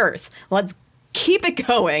break the curse. Let's keep it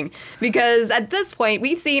going. Because at this point,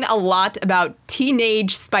 we've seen a lot about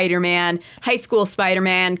teenage Spider-Man, high school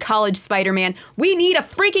Spider-Man, college Spider-Man. We need a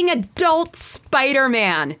freaking adult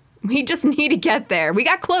Spider-Man. We just need to get there. We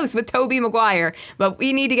got close with Tobey Maguire, but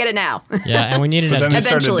we need to get it now. Yeah, and we needed But then a they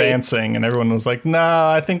started Eventually. dancing, and everyone was like, "No,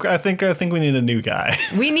 I think we need a new guy."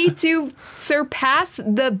 We need to surpass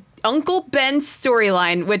the Uncle Ben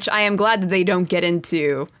storyline, which I am glad that they don't get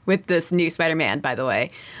into with this new Spider-Man, by the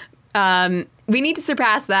way. We need to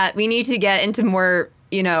surpass that. We need to get into more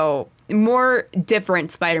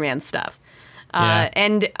different Spider-Man stuff. Yeah.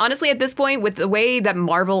 And honestly, at this point, with the way that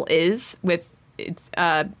Marvel is, with its,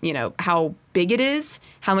 how big it is,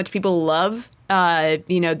 how much people love,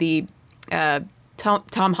 the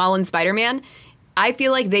Tom Holland Spider-Man, I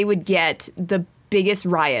feel like they would get the biggest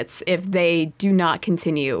riots if they do not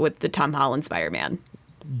continue with the Tom Holland Spider-Man.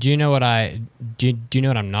 Do you know what do you know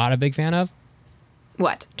what I'm not a big fan of?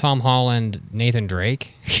 What? Tom Holland, Nathan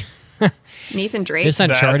Drake. Nathan Drake? This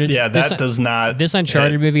Uncharted. That does not. This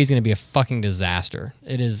Uncharted movie is going to be a fucking disaster.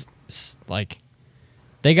 It is like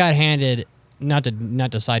they got handed not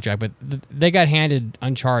to sidetrack, but they got handed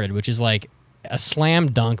Uncharted, which is like a slam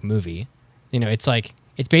dunk movie.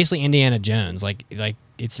 It's basically Indiana Jones. Like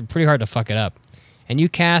it's pretty hard to fuck it up. And you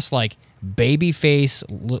cast like baby face,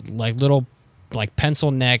 little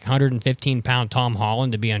pencil neck, 115-pound Tom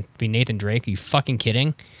Holland to be Nathan Drake. Are you fucking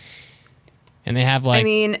kidding? And they have I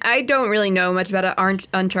mean, I don't really know much about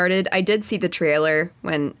Uncharted. I did see the trailer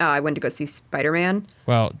when I went to go see Spider-Man.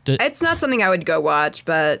 well, It's not something I would go watch,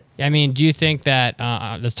 but I mean, do you think that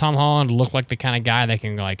does Tom Holland look like the kind of guy that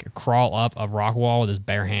can crawl up a rock wall with his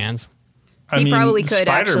bare hands? he probably could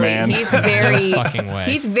Spider-Man. actually. He's very fucking way.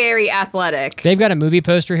 He's very athletic. They've got a movie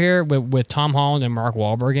poster here with Tom Holland and Mark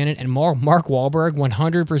Wahlberg in it, and Mark Wahlberg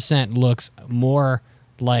 100% looks more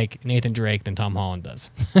like Nathan Drake than Tom Holland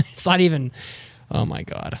does. It's not even. Oh my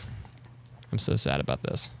god, I'm so sad about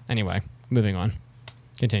this. Anyway, moving on.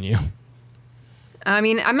 Continue. I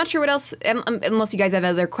mean, I'm not sure what else, unless you guys have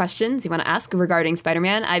other questions you want to ask regarding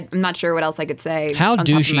Spider-Man. I'm not sure what else I could say. How on top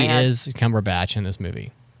of my douchey head. is Cumberbatch in this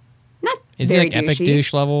movie? Not Is he very like epic douchey.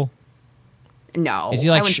 douche level? No, Is he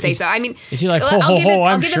like I wouldn't say so. I mean, Is he like I'll give it- I'm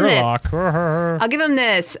I'll give him this. Sherlock? I'll give him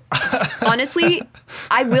this. Honestly,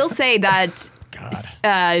 I will say that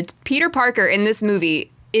Peter Parker in this movie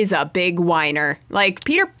is a big whiner.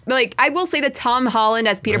 I will say that Tom Holland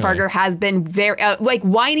as Peter Parker has been very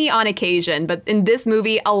whiny on occasion, but in this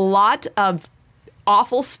movie a lot of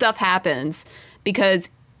awful stuff happens because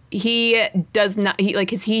he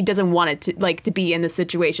doesn't want it to be in this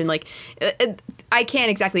situation. I can't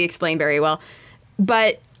exactly explain very well,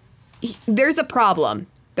 but there's a problem.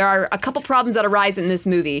 There are a couple problems that arise in this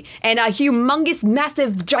movie, and a humongous,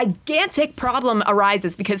 massive, gigantic problem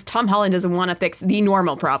arises because Tom Holland doesn't want to fix the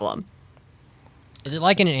normal problem. Is it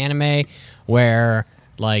like in an anime where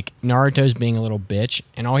like Naruto's being a little bitch,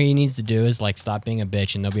 and all he needs to do is like stop being a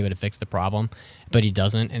bitch, and they'll be able to fix the problem, but he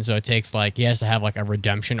doesn't, and so it takes he has to have like a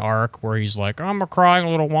redemption arc where he's like, I'm a crying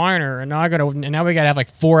little whiner, and now we gotta have like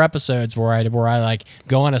 4 episodes where I like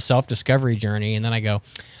go on a self-discovery journey, and then I go,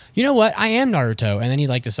 you know what? I am Naruto. And then he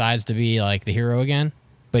decides to be like the hero again,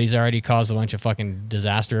 but he's already caused a bunch of fucking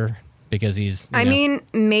disaster because he's. I mean,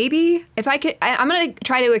 maybe if I could, I'm gonna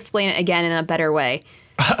try to explain it again in a better way.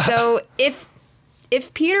 So if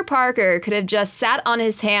Peter Parker could have just sat on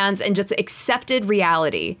his hands and just accepted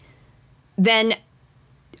reality, then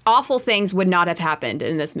awful things would not have happened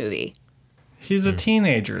in this movie. He's a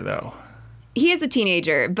teenager, though. He is a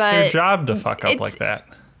teenager, but Their job to fuck up like that.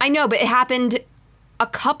 I know, but it happened a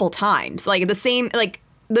couple times, something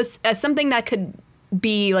that could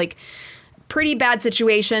be pretty bad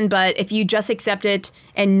situation, but if you just accept it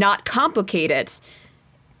and not complicate it,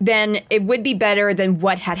 then it would be better than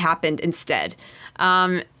what had happened instead.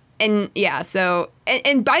 And by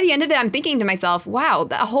the end of it, I'm thinking to myself, wow,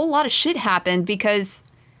 a whole lot of shit happened because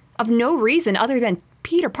of no reason other than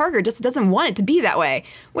Peter Parker just doesn't want it to be that way,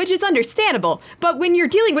 which is understandable. But when you're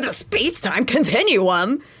dealing with a space-time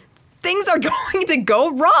continuum, things are going to go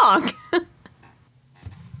wrong.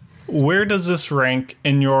 Where does this rank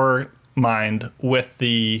in your mind with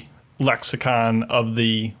the lexicon of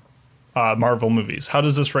the Marvel movies? How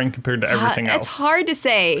does this rank compared to everything else? It's hard to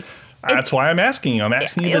say. That's why I'm asking you. I'm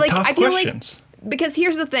asking you the tough questions. Because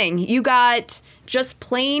here's the thing. You got just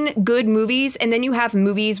plain good movies, and then you have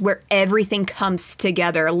movies where everything comes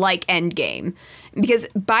together, like Endgame. Because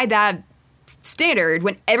by that standard,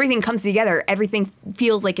 when everything comes together, everything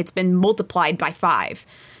feels like it's been multiplied by 5.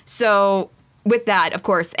 So with that, of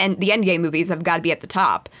course, and the Endgame movies have got to be at the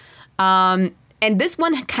top. And this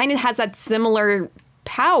one kind of has that similar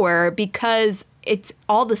power because it's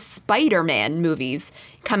all the Spider-Man movies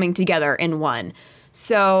coming together in one.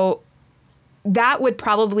 So that would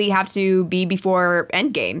probably have to be before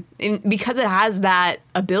Endgame because it has that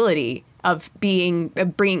ability of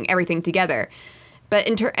bringing everything together. But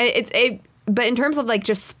in terms of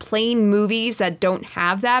just plain movies that don't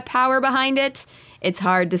have that power behind it, it's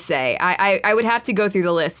hard to say. I would have to go through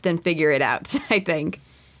the list and figure it out, I think.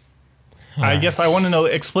 I guess I want to know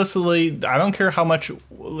explicitly, I don't care how much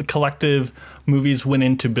collective movies went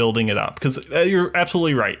into building it up, because you're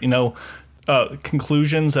absolutely right.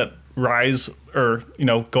 Conclusions that rise or,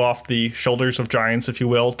 go off the shoulders of giants, if you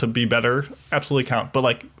will, to be better, absolutely count.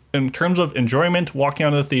 But in terms of enjoyment, walking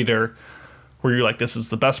out of the theater, were you this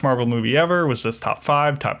is the best Marvel movie ever? Was this top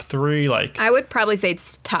 5, top 3? I would probably say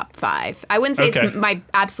it's top 5. I wouldn't say it's my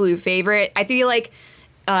absolute favorite. I feel like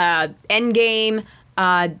Endgame,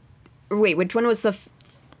 wait, which one was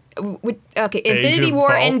Infinity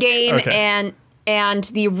War, Endgame, and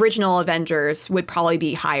the original Avengers would probably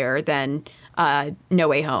be higher than No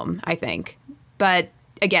Way Home, I think. But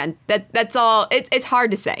again, that's all. It's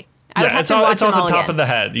hard to say. It's off the top of the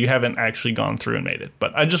head. You haven't actually gone through and made it,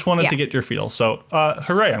 but I just wanted to get your feel. So,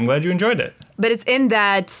 hooray! I'm glad you enjoyed it. But it's in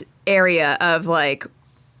that area of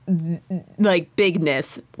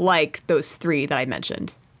bigness, like those 3 that I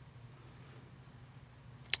mentioned.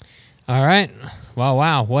 All right. Well,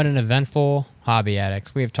 wow. What an eventful Hobby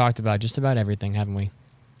Addicts. We have talked about just about everything, haven't we?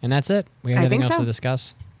 And that's it. We have nothing else to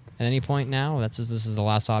discuss at any point now. This is the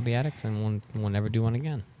last Hobby Addicts, and we'll never do one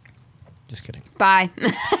again. Just kidding. Bye.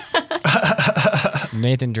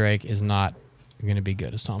 Nathan Drake is not going to be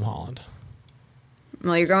good as Tom Holland.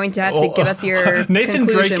 Well, you're going to have to give us your Nathan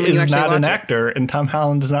Drake when you is not an watch actor, and Tom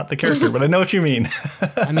Holland is not the character, but I know what you mean.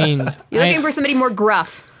 I mean... You're looking for somebody more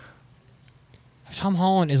gruff. Tom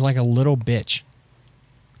Holland is like a little bitch.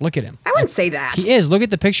 Look at him. I wouldn't say that. He is. Look at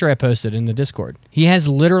the picture I posted in the Discord. He has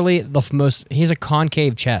literally he has a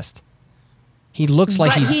concave chest. He looks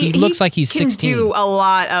like he looks like he's 16. He can do a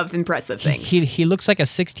lot of impressive things. He looks like a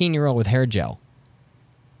 16-year-old with hair gel.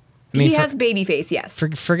 I mean, he has baby face, yes.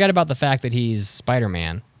 Forget about the fact that he's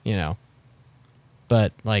Spider-Man,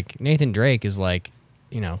 But Nathan Drake is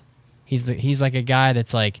he's like a guy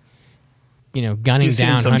that's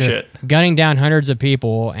gunning down hundreds of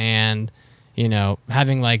people, and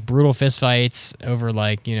having like brutal fistfights over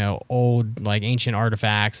like, old like ancient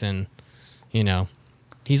artifacts, and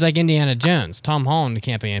he's like Indiana Jones. Tom Holland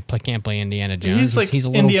can't play Indiana Jones. He's like he's a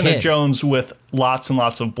little Indiana kid. Jones with lots and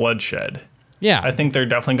lots of bloodshed. Yeah, I think they're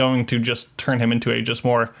definitely going to just turn him into a just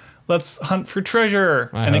more let's hunt for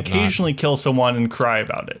treasure and hope occasionally kill someone and cry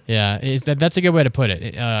about it. Yeah, that's a good way to put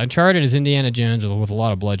it. Uncharted is Indiana Jones with a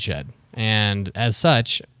lot of bloodshed, and as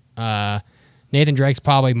such, Nathan Drake's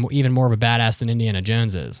probably even more of a badass than Indiana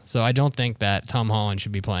Jones is. So I don't think that Tom Holland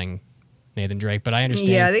should be playing Nathan Drake, but I understand.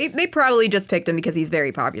 Yeah, they probably just picked him because he's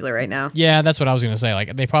very popular right now. Yeah, that's what I was going to say.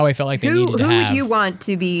 Like, they probably felt like they needed to have... Who would you want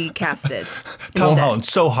to be casted? Tom Holland's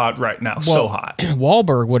so hot right now, so hot.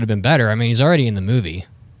 Wahlberg would have been better. I mean, he's already in the movie,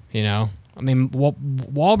 I mean,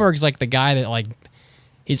 Wahlberg's like the guy that, like,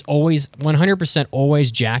 he's always 100%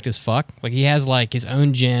 always jacked as fuck. Like, he has, like, his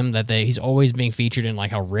own gym that he's always being featured in,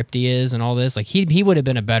 like, how ripped he is and all this. Like, he would have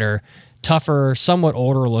been a better, tougher, somewhat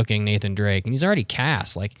older looking Nathan Drake, and he's already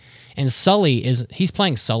cast. Like, and he's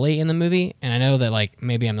playing Sully in the movie, and I know that, like,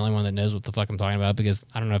 maybe I'm the only one that knows what the fuck I'm talking about, because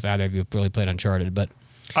I don't know if either of you have really played Uncharted, but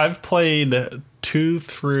I've played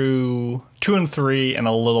 2 and 3 and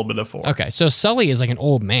a little bit of 4. okay, so Sully is like an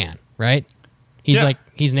old man, right? He's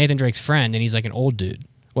Nathan Drake's friend, and he's like an old dude.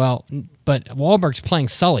 Well, but Wahlberg's playing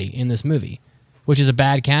Sully in this movie, which is a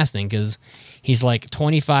bad casting because he's like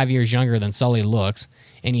 25 years younger than Sully looks,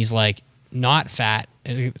 and he's like not fat.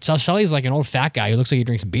 So Sully's like an old fat guy who looks like he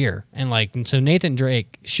drinks beer, and like so Nathan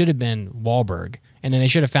Drake should have been Wahlberg, and then they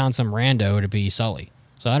should have found some rando to be Sully.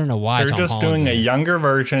 So I don't know why They're Tom just Holland's doing a in it. younger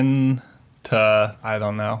version to I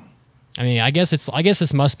don't know I mean, I guess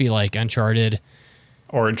this must be like Uncharted.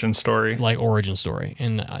 origin story. Like origin story,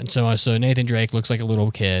 and so Nathan Drake looks like a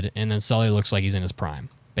little kid, and then Sully looks like he's in his prime.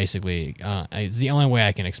 Basically, it's the only way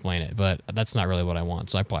I can explain it, but that's not really what I want.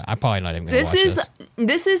 So I'm probably not even going to watch this.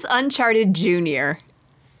 This is Uncharted Junior.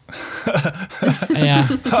 Yeah,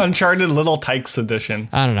 Uncharted Little Tykes edition.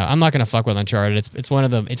 I don't know. I'm not going to fuck with Uncharted. It's one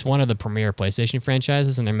of the premier PlayStation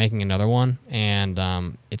franchises, and they're making another one, and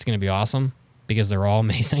it's going to be awesome because they're all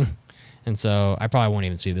amazing. And so I probably won't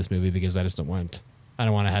even see this movie because I don't want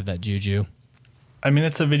to have that juju. I mean,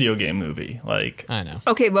 it's a video game movie. Like, I know.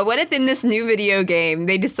 Okay, but what if in this new video game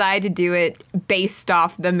they decide to do it based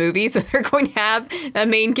off the movie, so they're going to have a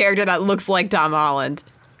main character that looks like Tom Holland?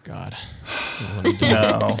 God. Let me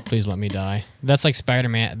die. no. Please let me die. That's like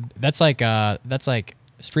Spider-Man. That's like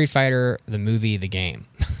Street Fighter, the movie, the game.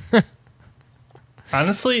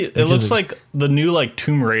 Honestly, it looks like the new like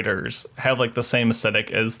Tomb Raiders have like the same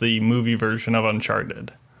aesthetic as the movie version of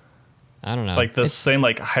Uncharted. I don't know. Like the same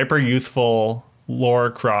like hyper youthful Lara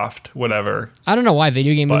Croft, whatever. I don't know why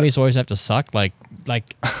video game movies always have to suck. Like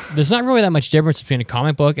there's not really that much difference between a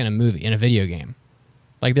comic book and a movie and a video game.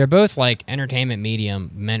 Like they're both like entertainment medium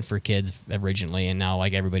meant for kids originally, and now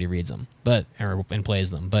like everybody reads them, and plays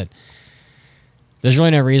them. But there's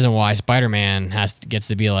really no reason why Spider-Man gets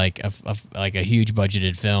to be like a huge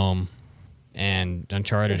budgeted film, and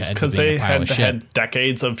Uncharted ends up Because being they a pile of shit. had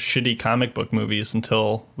decades of shitty comic book movies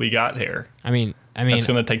until we got here. I mean, It's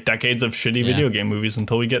going to take decades of shitty video game movies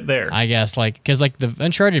until we get there. I guess because the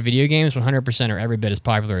Uncharted video games 100% are every bit as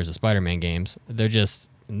popular as the Spider-Man games. It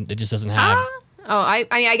just doesn't have. I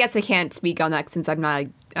mean, I guess I can't speak on that since I'm not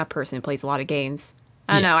a person who plays a lot of games.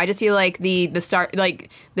 I don't know. I just feel like the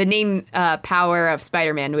name power of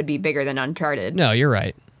Spider-Man would be bigger than Uncharted. No, you're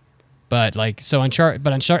right. But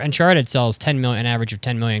Uncharted sells 10 million, an average of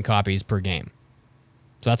 10 million copies per game.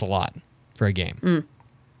 So that's a lot for a game.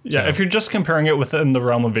 Yeah, if you're just comparing it within the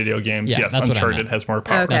realm of video games, yes, that's what I Uncharted meant. has more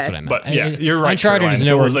power. Okay. That's what I meant. But yeah, you're right. Uncharted Caroline. is If it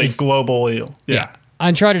nowhere. was a global. Yeah.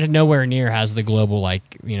 Uncharted nowhere near has the global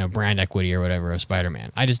brand equity or whatever of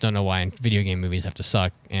Spider-Man. I just don't know why video game movies have to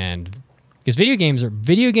suck, and because video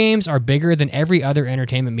games are bigger than every other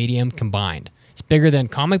entertainment medium combined. It's bigger than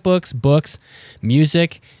comic books,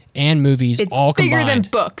 music, and movies all combined. It's bigger than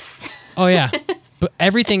books. Oh yeah, but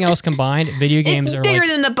everything else combined, video games It's are bigger like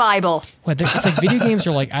than the Bible. it's like video games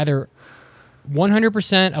are like either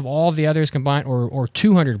 100% of all of the others combined or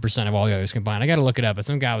 200% of all the others combined. I got to look it up, but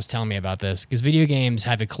some guy was telling me about this because video games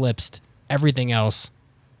have eclipsed everything else.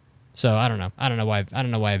 So I don't know. I don't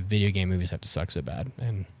know why video game movies have to suck so bad.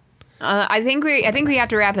 And I think we have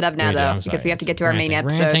to wrap it up now we do. though, I'm because sorry. we have to get to our main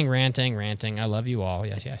episode. Ranting. I love you all.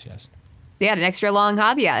 Yes. We had an extra long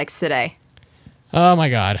Hobby Addicts today. Oh my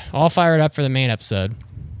God. All fired up for the main episode.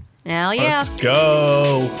 Hell yeah. Let's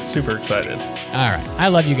go. Super excited. All right. I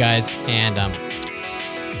love you guys. And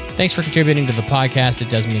thanks for contributing to the podcast. It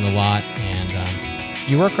does mean a lot. And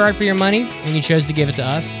you work hard for your money, and you chose to give it to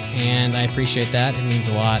us. And I appreciate that. It means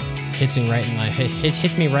a lot. Hits me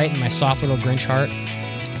right in my soft little Grinch heart.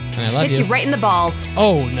 And I love Hits you right in the balls.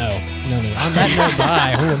 Oh, no. No. On that note,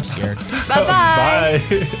 bye. Oh, I'm scared. Bye-bye.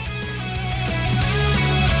 Bye.